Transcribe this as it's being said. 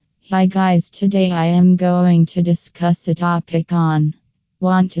Hi guys, today I am going to discuss a topic on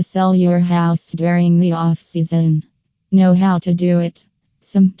want to sell your house during the off-season. Know how to do it.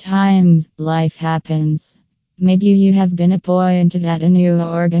 Sometimes life happens. Maybe you have been appointed at a new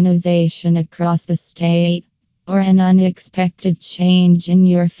organization across the state, or an unexpected change in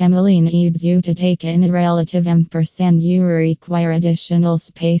your family needs you to take in a relative and you require additional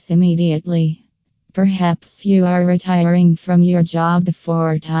space immediately. Perhaps you are retiring from your job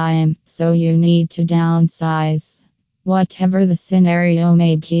before time, so you need to downsize. Whatever the scenario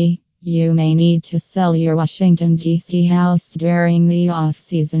may be, you may need to sell your Washington, D.C. house during the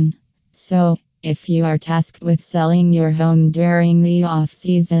off-season. So, if you are tasked with selling your home during the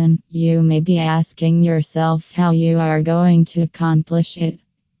off-season, you may be asking yourself how you are going to accomplish it.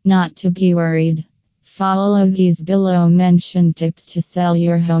 Not to be worried. Follow these below-mentioned tips to sell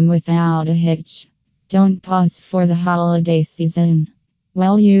your home without a hitch. Don't pause for the holiday season.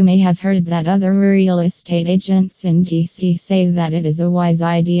 Well, you may have heard that other real estate agents in DC say that it is a wise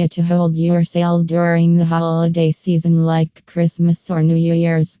idea to hold your sale during the holiday season like Christmas or New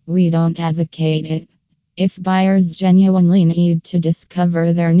Year's. We don't advocate it. If buyers genuinely need to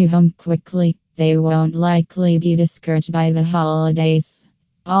discover their new home quickly, they won't likely be discouraged by the holidays.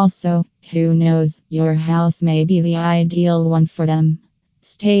 Also, who knows, your house may be the ideal one for them.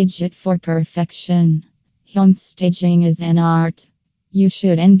 Stage it for perfection. Home staging is an art. You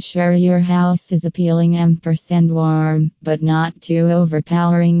should ensure your house is appealing and warm, but not too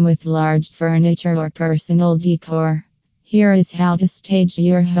overpowering with large furniture or personal decor. Here is how to stage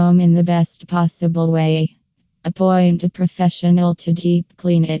your home in the best possible way. Appoint a professional to deep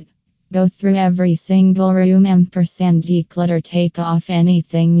clean it. Go through every single room and declutter, take off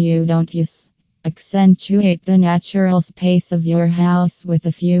anything you don't use. Accentuate the natural space of your house with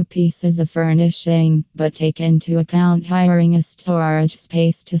a few pieces of furnishing, but take into account hiring a storage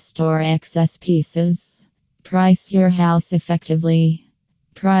space to store excess pieces. Price your house effectively.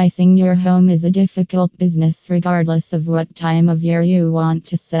 Pricing your home is a difficult business regardless of what time of year you want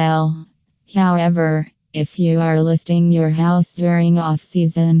to sell. However, if you are listing your house during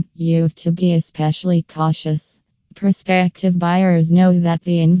off-season, you have to be especially cautious. Prospective buyers know that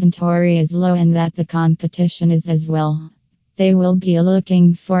the inventory is low and that the competition is as well. They will be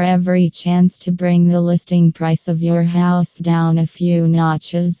looking for every chance to bring the listing price of your house down a few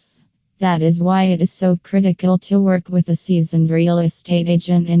notches. That is why it is so critical to work with a seasoned real estate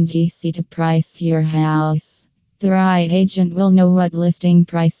agent in DC to price your house. The right agent will know what listing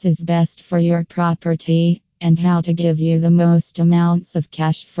price is best for your property and how to give you the most amounts of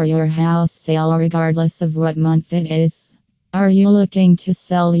cash for your house sale regardless of what month it is. Are you looking to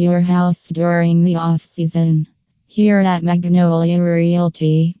sell your house during the off-season? Here at Magnolia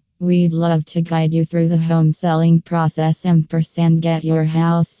Realty, we'd love to guide you through the home selling process and get your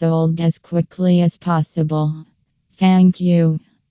house sold as quickly as possible. Thank you.